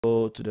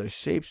go to the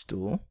shapes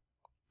tool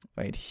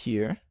right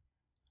here.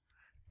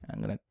 I'm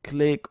gonna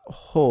click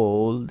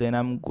hold, then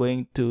I'm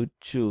going to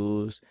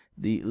choose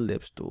the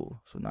ellipse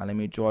tool. So now let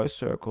me draw a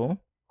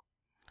circle.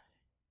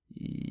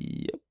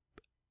 Yep.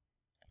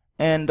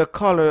 And the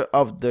color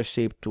of the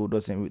shape tool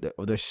doesn't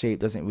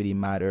really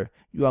matter.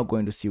 You are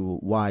going to see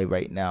why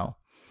right now.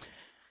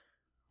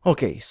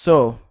 Okay,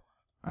 so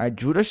I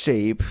drew the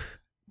shape,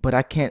 but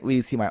I can't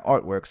really see my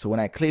artwork. So when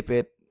I clip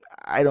it,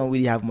 I don't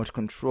really have much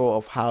control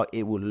of how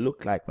it will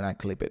look like when I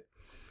clip it.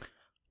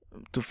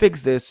 To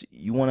fix this,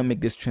 you want to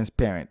make this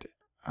transparent.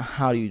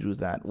 How do you do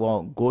that?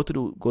 Well, go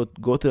to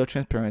the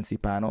transparency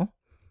panel,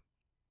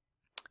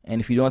 and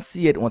if you don't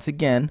see it, once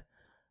again,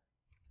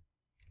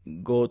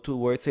 go to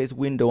where it says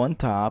window on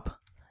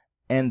top,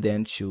 and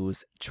then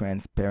choose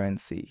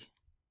transparency.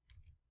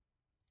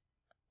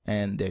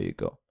 And there you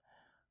go.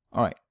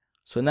 All right.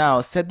 So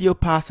now set the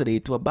opacity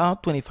to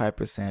about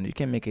 25%. You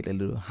can make it a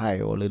little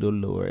higher or a little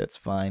lower. That's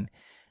fine.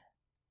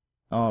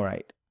 All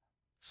right.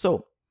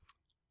 So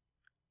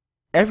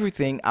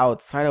everything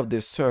outside of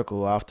this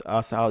circle,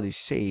 outside of this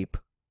shape,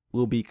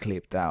 will be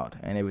clipped out,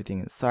 and everything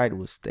inside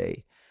will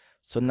stay.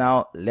 So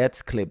now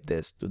let's clip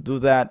this. To do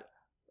that,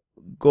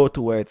 go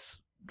to where it's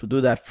to do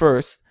that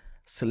first.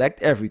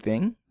 Select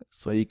everything,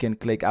 so you can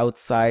click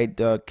outside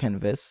the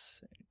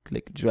canvas,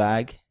 click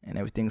drag, and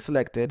everything's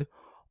selected.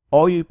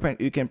 Or you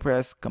can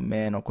press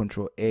Command or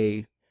Control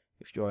A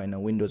if you're in a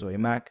Windows or a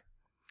Mac.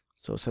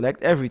 So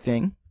select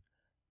everything,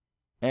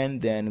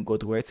 and then go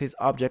to where it says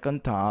Object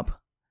on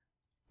top,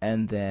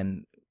 and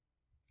then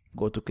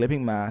go to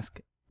Clipping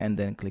Mask, and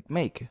then click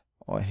Make,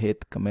 or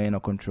hit Command or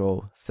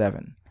Control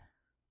 7.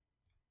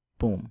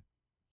 Boom.